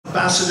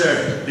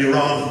Ambassador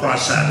Lironne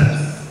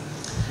Bar-Sadeh,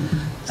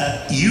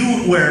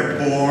 you were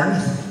born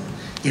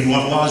in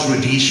what was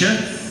Rhodesia.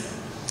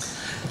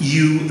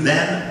 You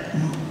then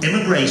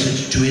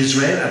immigrated to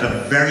Israel at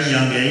a very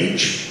young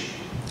age,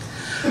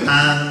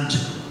 and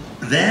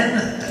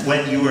then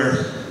when you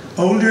were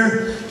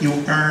older, you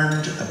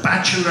earned a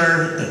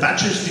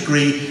bachelor's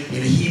degree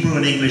in Hebrew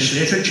and English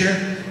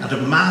literature and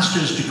a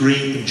master's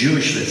degree in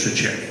Jewish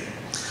literature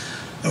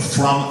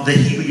from the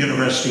Hebrew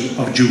University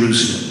of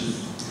Jerusalem.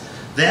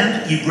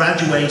 Then you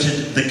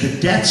graduated the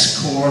cadets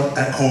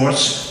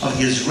course of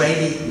the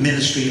Israeli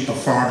Ministry of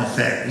Foreign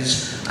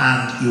Affairs,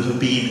 and you have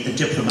been a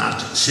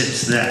diplomat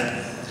since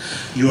then.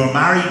 You are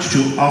married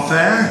to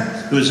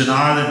Ofer, who is in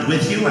Ireland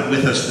with you and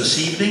with us this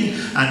evening,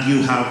 and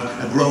you have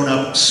a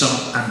grown-up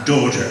son and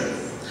daughter.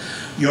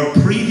 Your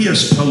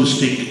previous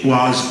posting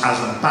was as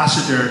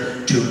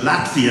ambassador to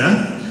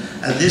Latvia.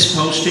 This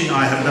posting,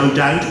 I have no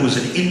doubt, was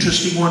an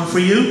interesting one for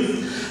you,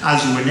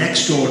 as you were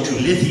next door to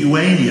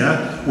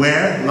Lithuania,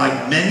 where,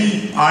 like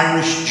many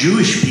Irish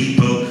Jewish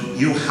people,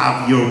 you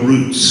have your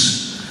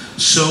roots.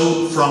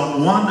 So,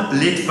 from one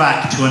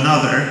Litvak to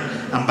another,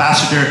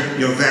 Ambassador,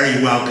 you're very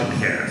welcome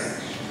here.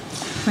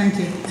 Thank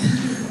you.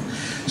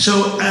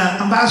 So,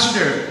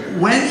 Ambassador,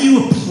 when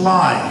you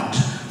applied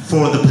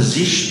for the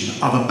position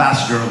of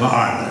Ambassador of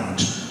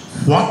Ireland,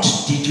 what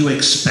did you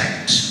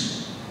expect?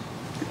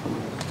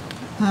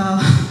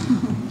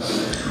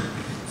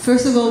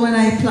 First of all,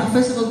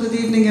 good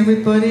evening,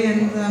 everybody,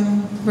 and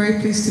I'm very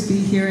pleased to be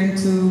here and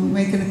to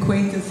make an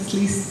acquaintance, at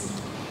least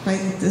by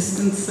a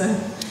distance,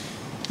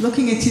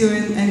 looking at you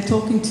and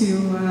talking to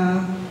you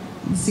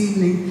this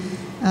evening.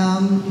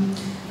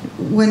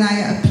 When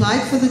I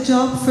applied for the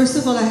job, first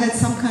of all, I had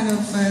some kind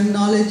of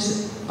knowledge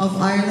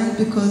of Ireland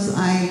because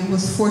I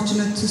was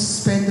fortunate to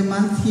spend a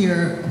month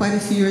here quite a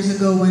few years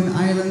ago when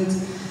Ireland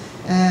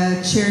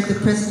chaired the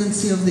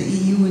presidency of the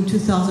EU in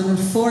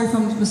 2004, if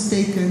I'm not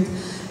mistaken.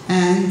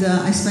 And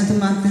I spent a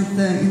month in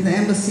the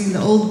embassy in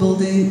the old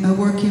building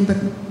working, but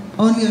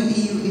only on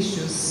EU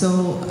issues.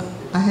 So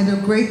I had a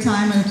great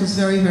time, and it was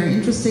very, very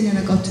interesting, and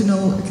I got to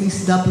know at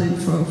least Dublin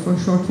for a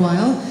short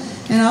while.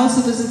 And I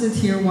also visited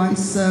here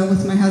once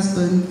with my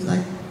husband,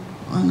 like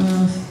on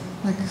a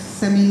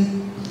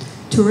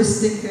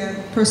semi-touristic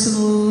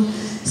personal.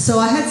 So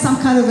I had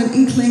some kind of an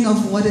inkling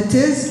of what it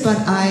is, but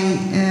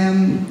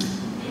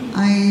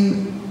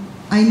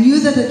I knew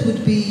that it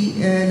would be,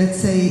 let's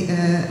say,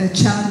 a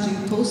challenging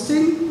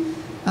posting,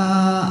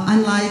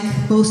 unlike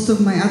most of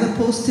my other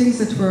postings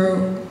that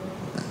were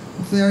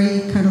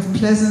very kind of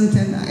pleasant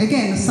and,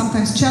 again,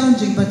 sometimes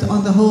challenging, but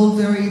on the whole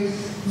very,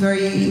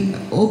 very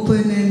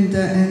open and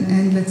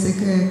let's say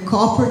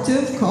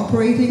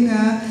cooperating,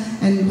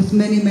 and with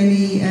many,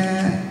 many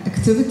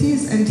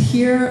activities. And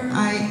here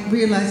I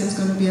realized it's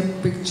going to be a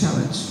big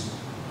challenge.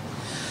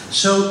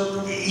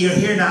 So you're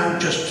here now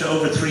just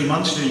over 3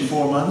 months, nearly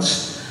 4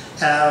 months.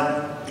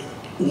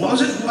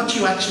 Was it what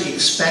you actually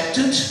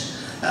expected?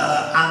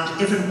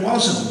 And if it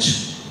wasn't,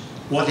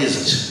 what is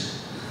it?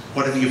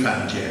 What have you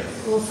found here?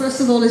 Well, first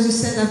of all, as you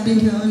said, I've been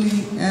here only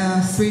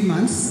 3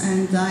 months,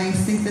 and I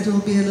think that it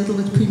will be a little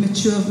bit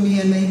premature of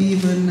me and maybe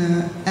even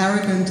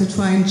arrogant to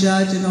try and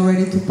judge and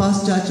already to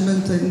pass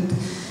judgment and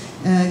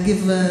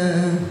give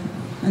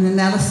an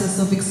analysis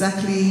of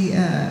exactly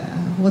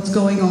what's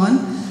going on.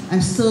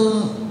 I'm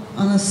still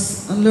on a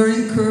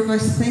learning curve, I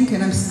think,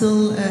 and I'm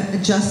still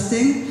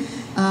adjusting.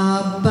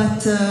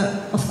 But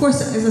of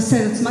course, as I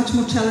said, it's much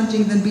more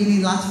challenging than being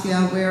in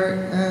Latvia,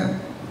 where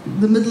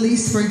the Middle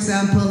East, for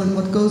example, and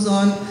what goes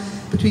on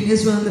between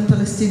Israel and the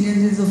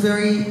Palestinians is a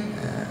very,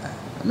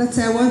 let's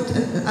say, I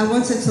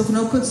won't say it's of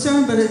no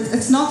concern, but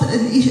it's not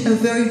a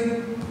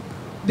very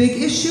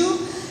big issue.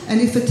 And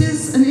if it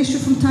is an issue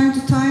from time to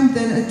time,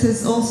 then it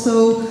is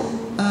also,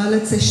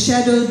 let's say,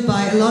 shadowed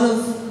by a lot of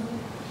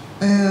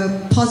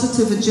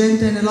positive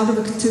agenda and a lot of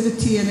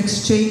activity and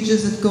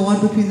exchanges that go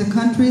on between the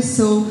countries.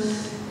 So,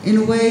 in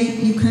a way,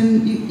 you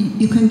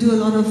can do a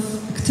lot of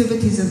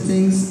activities and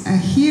things.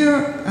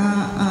 Here,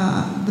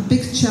 the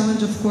big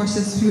challenge, of course,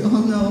 as we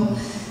all know,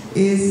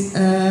 is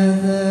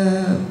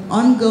the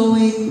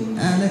ongoing,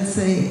 let's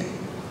say,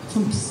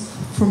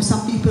 from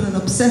some people an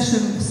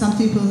obsession, some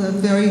people a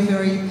very,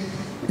 very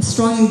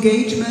strong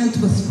engagement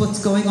with what's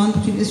going on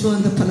between Israel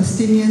and the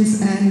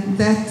Palestinians, and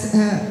that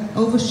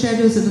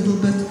overshadows a little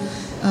bit,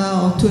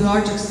 or to a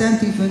large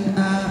extent even,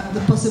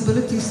 the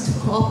possibilities to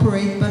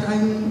cooperate. But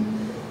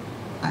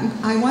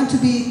I want to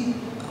be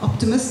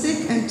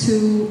optimistic and to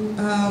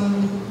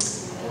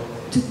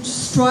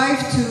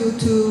strive to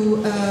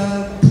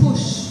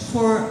push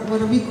for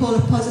what we call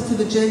a positive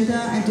agenda,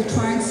 and to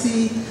try and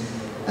see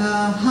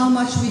how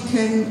much we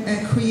can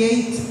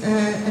create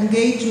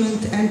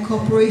engagement and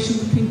cooperation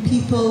between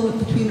people,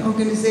 between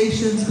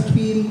organizations,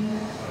 between,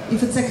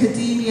 if it's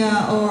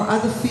academia or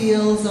other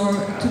fields, or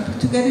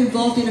to get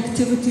involved in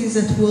activities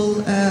that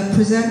will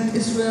present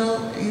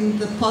Israel in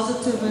the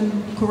positive and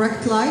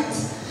correct light,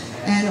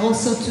 and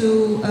also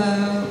to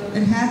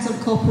enhance our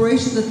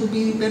cooperation that will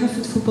be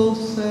benefit for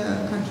both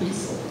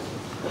countries.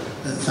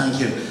 Thank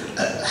you.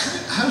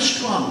 How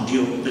strong do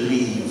you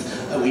believe,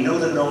 we know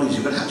they're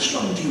noisy, but how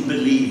strong do you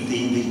believe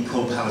the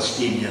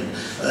pro-Palestinian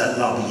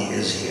lobby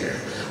is here?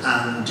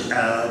 And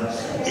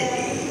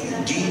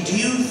do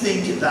you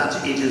think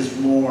that it is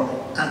more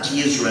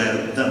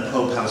anti-Israel than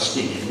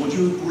pro-Palestinian? Would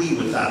you agree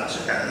with that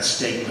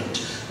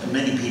statement?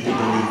 Many people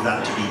believe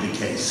that to be the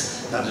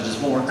case, that it is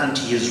more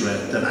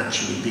anti-Israel than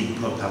actually being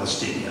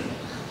pro-Palestinian.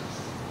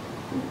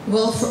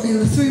 Well, in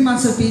the 3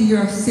 months I've been here,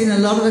 I've seen a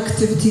lot of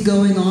activity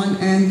going on,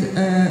 and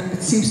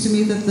it seems to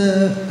me that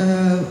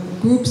the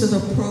groups that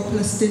are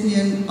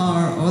pro-Palestinian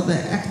or the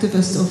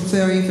activists are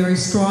very, very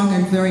strong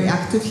and very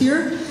active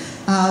here,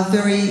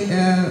 very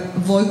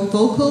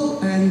vocal,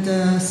 and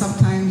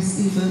sometimes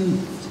even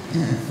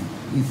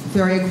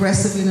very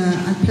aggressive in an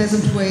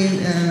unpleasant way.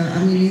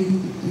 I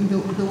mean, in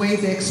the way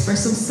they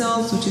express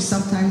themselves, which is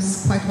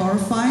sometimes quite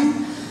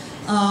horrifying.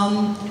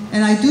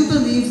 And I do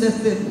believe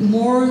that the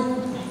more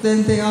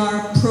than they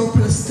are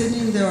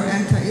pro-Palestinian, they are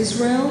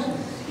anti-Israel.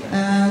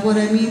 What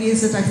I mean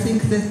is that I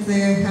think that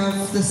they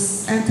have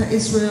this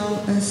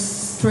anti-Israel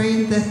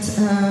strain that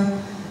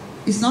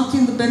is not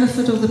in the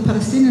benefit of the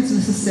Palestinians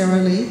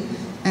necessarily,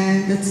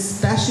 and it's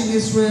bashing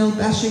Israel,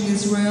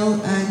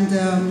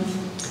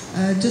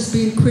 and just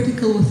being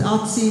critical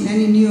without seeing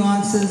any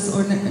nuances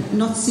or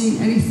not seeing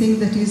anything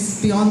that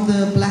is beyond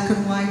the black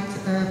and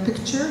white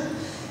picture.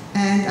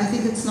 And I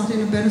think it's not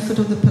in the benefit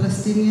of the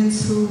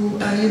Palestinians who,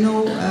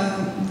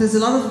 there's a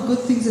lot of good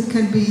things that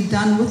can be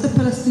done with the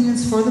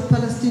Palestinians, for the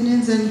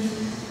Palestinians,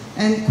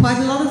 and quite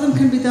a lot of them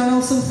can be done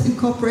also in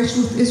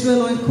cooperation with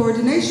Israel or in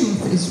coordination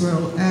with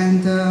Israel.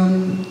 And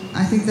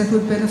I think that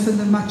would benefit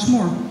them much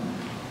more.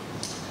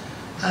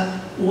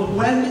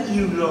 When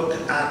you look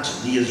at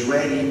the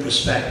Israeli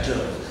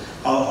perspective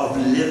of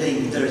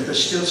living, they're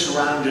still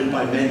surrounded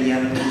by many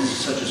enemies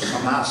such as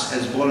Hamas,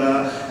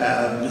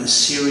 Hezbollah,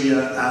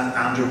 Syria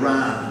and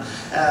Iran.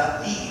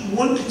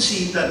 One could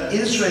see that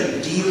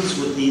Israel deals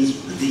with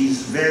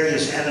these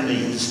various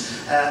enemies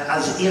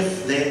as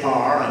if they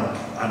are, and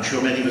I'm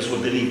sure many of us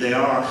would believe they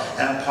are,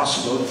 a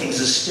possible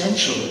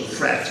existential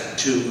threat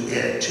to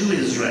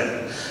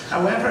Israel.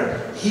 However,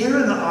 here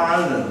in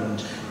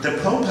Ireland, the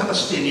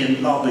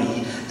pro-Palestinian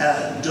lobby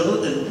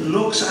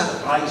looks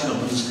at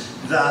items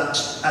that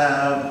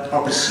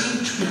are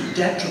perceived to be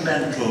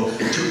detrimental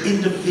to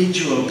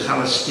individual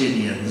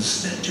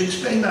Palestinians. To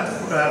explain that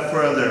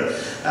further,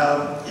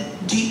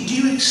 do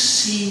you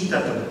see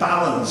that the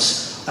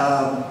balance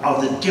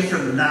of the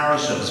different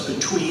narratives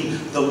between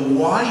the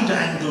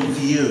wide-angle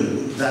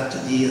view that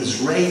the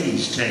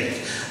Israelis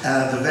take,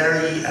 and the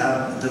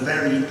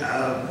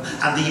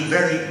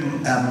very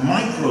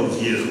micro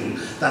view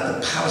that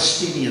the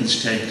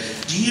Palestinians take,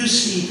 do you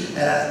see,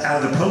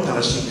 the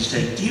pro-Palestinians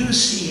take, do you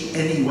see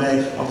any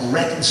way of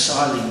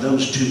reconciling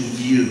those two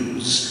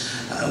views?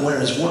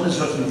 Whereas one is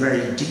looking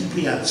very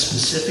deeply at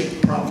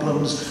specific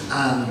problems,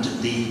 and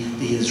the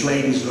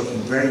Israelis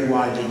looking very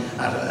widely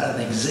at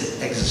an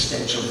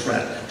existential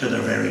threat to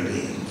their very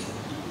being.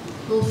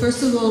 Well,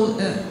 first of all,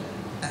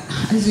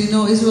 as you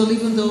know, Israel,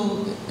 even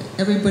though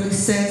everybody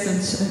says,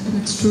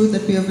 and it's true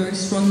that we are a very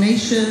strong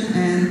nation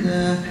and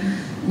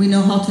we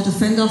know how to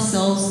defend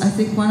ourselves, I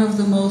think one of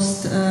the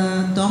most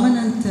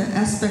dominant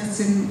aspects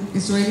in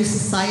Israeli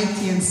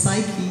society and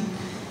psyche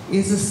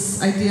is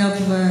this idea of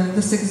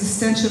this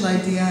existential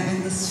idea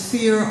and this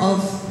fear of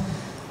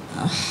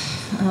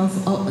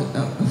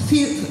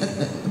fear.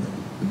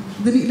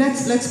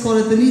 Let's call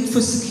it the need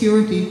for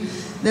security.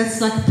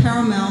 That's like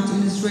paramount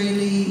in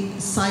Israeli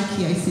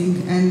psyche, I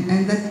think,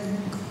 and that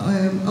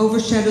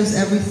overshadows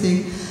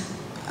everything.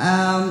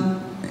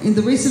 In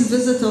the recent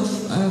visit of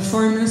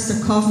Foreign Minister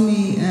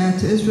Kovny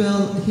to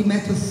Israel, he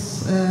met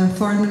with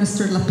Foreign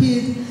Minister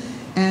Lapid,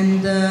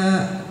 and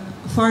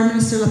Foreign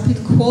Minister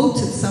Lapid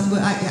quoted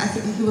somebody, I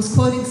think he was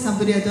quoting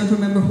somebody, I don't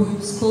remember who he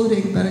was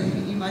quoting, but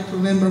you might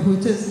remember who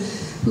it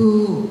is,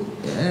 who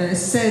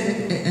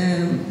said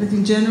that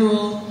in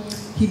general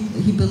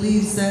he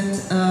believes that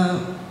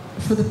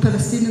for the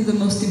Palestinians the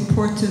most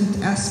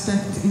important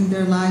aspect in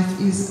their life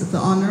is the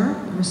honor,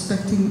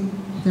 respecting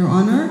their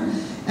honor,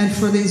 and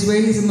for the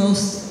Israelis the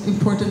most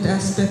important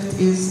aspect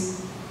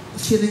is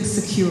feeling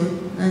secure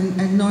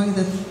and knowing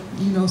that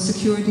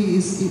security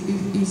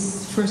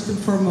is first and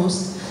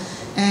foremost.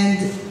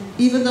 And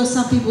even though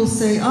some people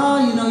say,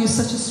 you're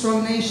such a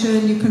strong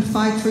nation, you can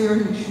fight for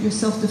your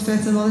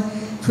self-defense and all that,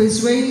 for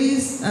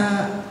Israelis,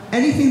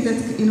 anything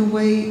that in a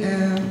way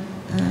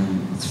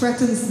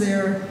threatens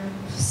their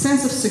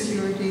sense of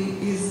security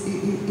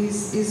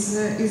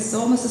is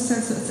almost a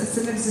sense, it's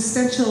an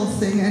existential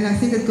thing, and I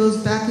think it goes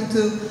back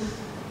into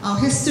our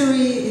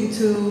history,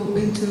 into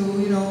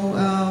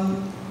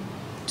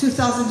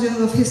 2,000 years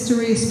of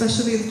history,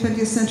 especially the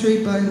 20th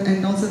century,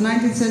 and also the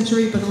 19th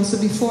century, but also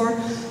before,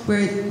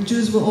 where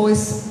Jews were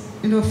always,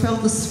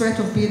 felt this threat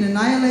of being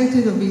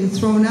annihilated, or being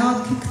thrown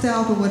out, kicked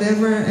out, or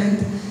whatever,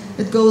 and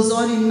it goes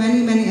on in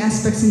many, many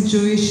aspects in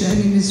Jewish and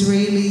in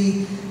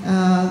Israeli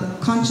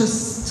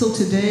conscious till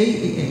today,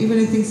 even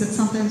in things that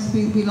sometimes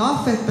we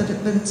laugh at, but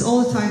it's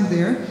all the time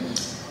there.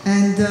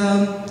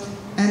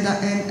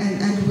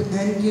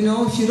 And you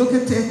know, if you look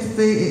at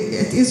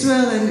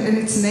Israel and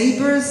its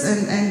neighbors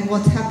and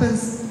what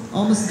happens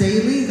almost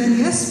daily, then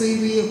yes,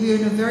 we are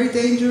in a very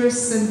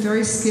dangerous and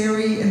very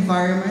scary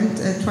environment,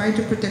 trying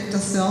to protect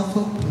ourselves.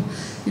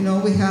 You know,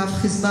 we have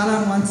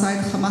Hezbollah on one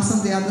side, Hamas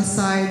on the other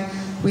side.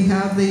 We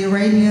have the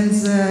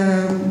Iranians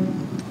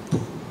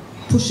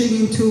pushing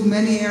into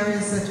many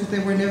areas that they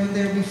were never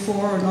there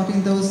before, or not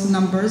in those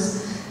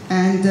numbers,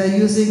 and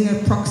using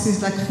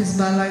proxies like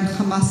Hezbollah and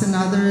Hamas and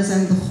others,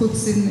 and the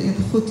Houthis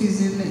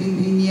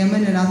in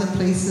Yemen and other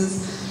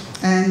places.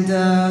 And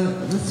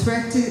the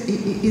threat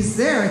is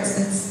there.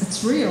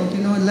 It's real.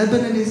 You know,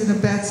 Lebanon is in a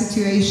bad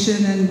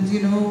situation, and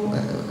you know,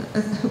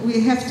 we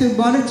have to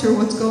monitor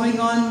what's going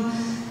on,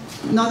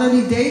 not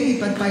only daily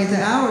but by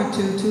the hour,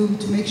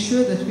 to make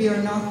sure that we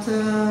are not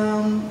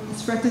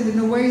threatened in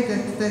a way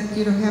that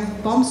you know,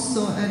 have bombs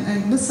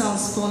and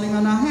missiles falling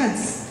on our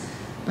heads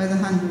by the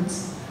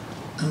hundreds.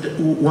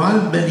 And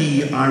while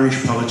many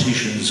Irish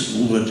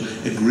politicians would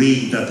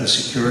agree that the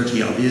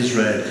security of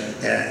Israel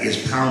is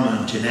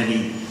paramount in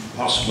any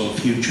possible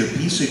future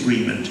peace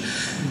agreement,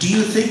 do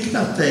you think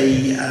that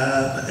they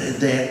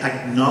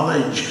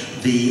acknowledge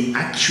the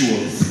actual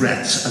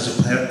threats as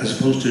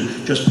opposed to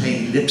just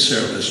paying lip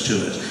service to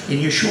it? In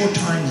your short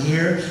time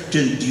here, do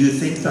you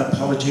think that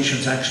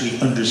politicians actually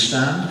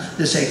understand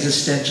this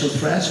existential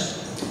threat?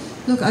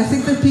 Look, I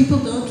think that people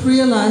don't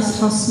realize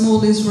how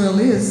small Israel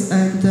is,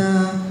 and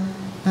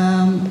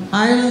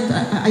Ireland,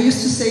 I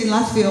used to say in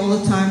Latvia all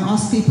the time,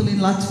 ask people in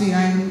Latvia,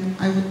 and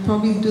I would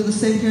probably do the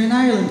same here in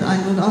Ireland. I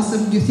would ask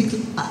them, do you think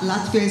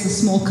Latvia is a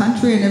small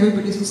country? And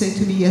everybody would say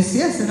to me, yes,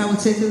 yes. And I would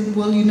say to them,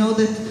 well, you know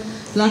that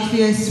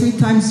Latvia is 3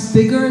 times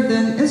bigger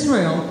than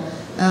Israel.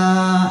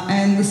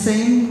 And the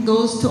same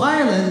goes to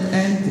Ireland.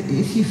 And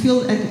if you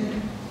feel,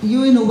 and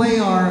you in a way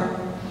are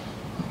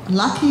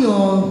lucky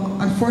or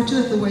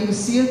unfortunate the way you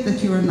see it,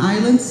 that you're an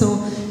island, so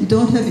you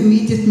don't have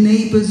immediate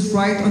neighbors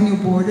right on your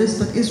borders,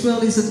 but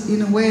Israel is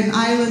in a way an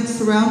island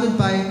surrounded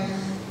by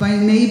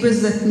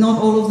neighbors that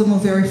not all of them are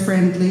very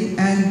friendly,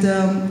 and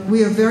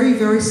we are a very,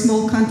 very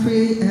small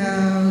country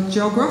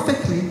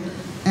geographically,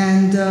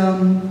 and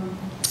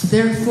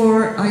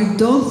therefore I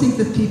don't think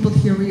that people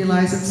here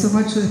realize it so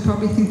much. They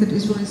probably think that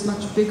Israel is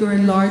much bigger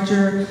and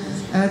larger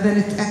than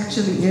it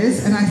actually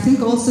is. And I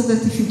think also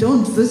that if you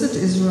don't visit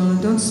Israel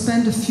and don't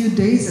spend a few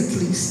days at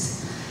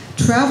least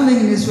traveling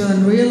in Israel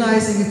and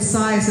realizing its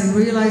size and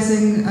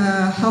realizing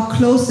how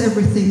close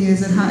everything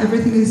is and how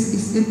everything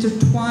is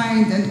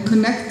intertwined and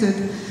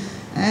connected,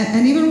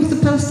 and even with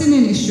the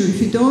Palestinian issue,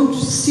 if you don't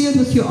see it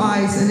with your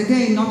eyes, and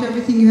again, not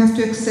everything you have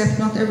to accept,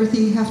 not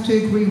everything you have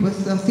to agree with,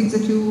 things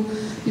that you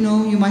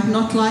might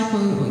not like,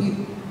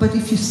 but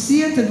if you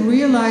see it and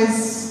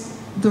realize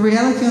the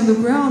reality on the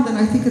ground, then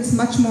I think it's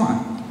much more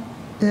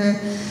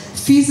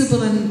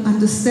feasible and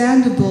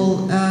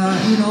understandable,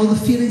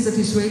 the feelings that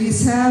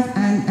Israelis have,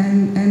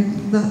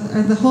 and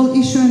the whole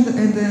issue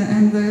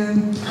and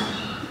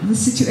the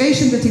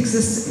situation that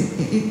exists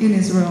in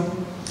Israel.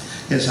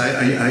 Yes,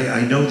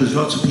 I know there's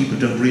lots of people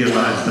who don't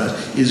realise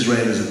that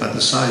Israel is about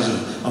the size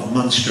of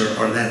Munster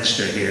or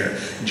Leinster here,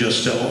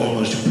 just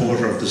almost a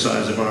quarter of the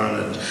size of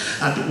Ireland.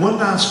 And one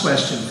last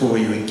question for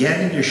you,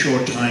 again in your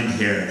short time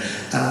here,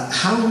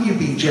 how have you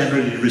been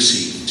generally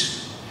received?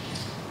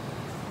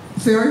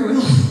 Very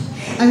well.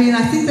 I mean,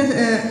 I think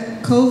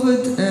that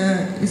COVID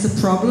is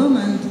a problem,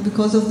 and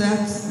because of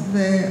that,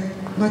 the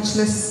much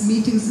less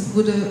meetings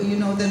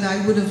than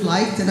I would have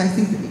liked. And I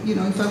think,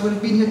 if I would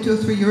have been here 2 or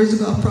 3 years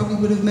ago, I probably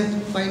would have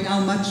met by now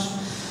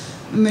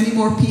many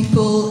more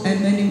people,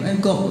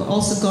 and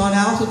also gone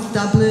out of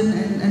Dublin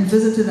and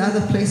visited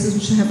other places,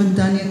 which I haven't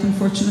done yet,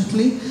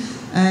 unfortunately,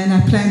 and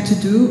I plan to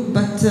do.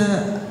 But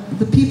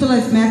the people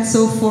I've met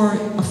so far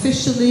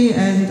officially,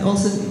 and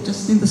also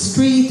just in the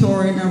street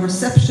or in a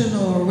reception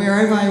or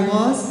wherever I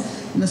was,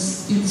 in the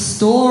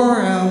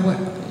store,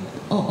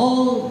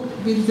 all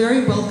been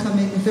very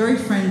welcoming, very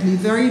friendly,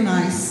 very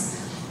nice,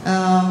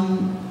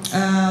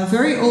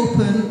 very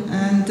open,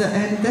 and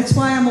that's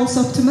why I'm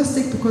also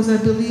optimistic, because I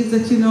believe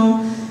that,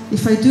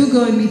 if I do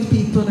go and meet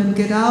people and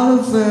get out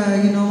of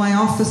my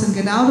office and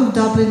get out of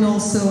Dublin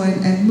also,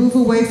 and move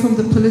away from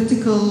the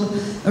political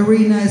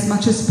arena as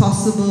much as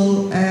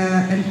possible,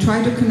 and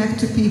try to connect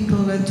to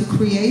people and to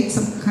create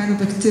some kind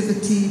of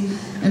activity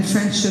and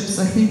friendships,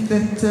 I think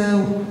that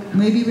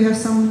maybe we have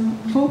some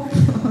hope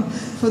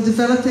for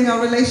developing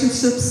our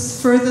relationships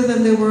further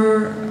than they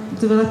were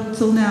developed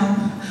till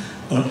now.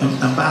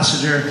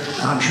 Ambassador,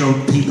 I'm sure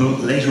people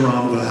later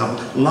on will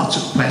have lots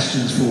of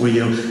questions for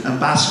you.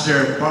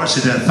 Ambassador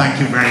Bar-Sadeh, thank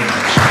you very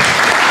much.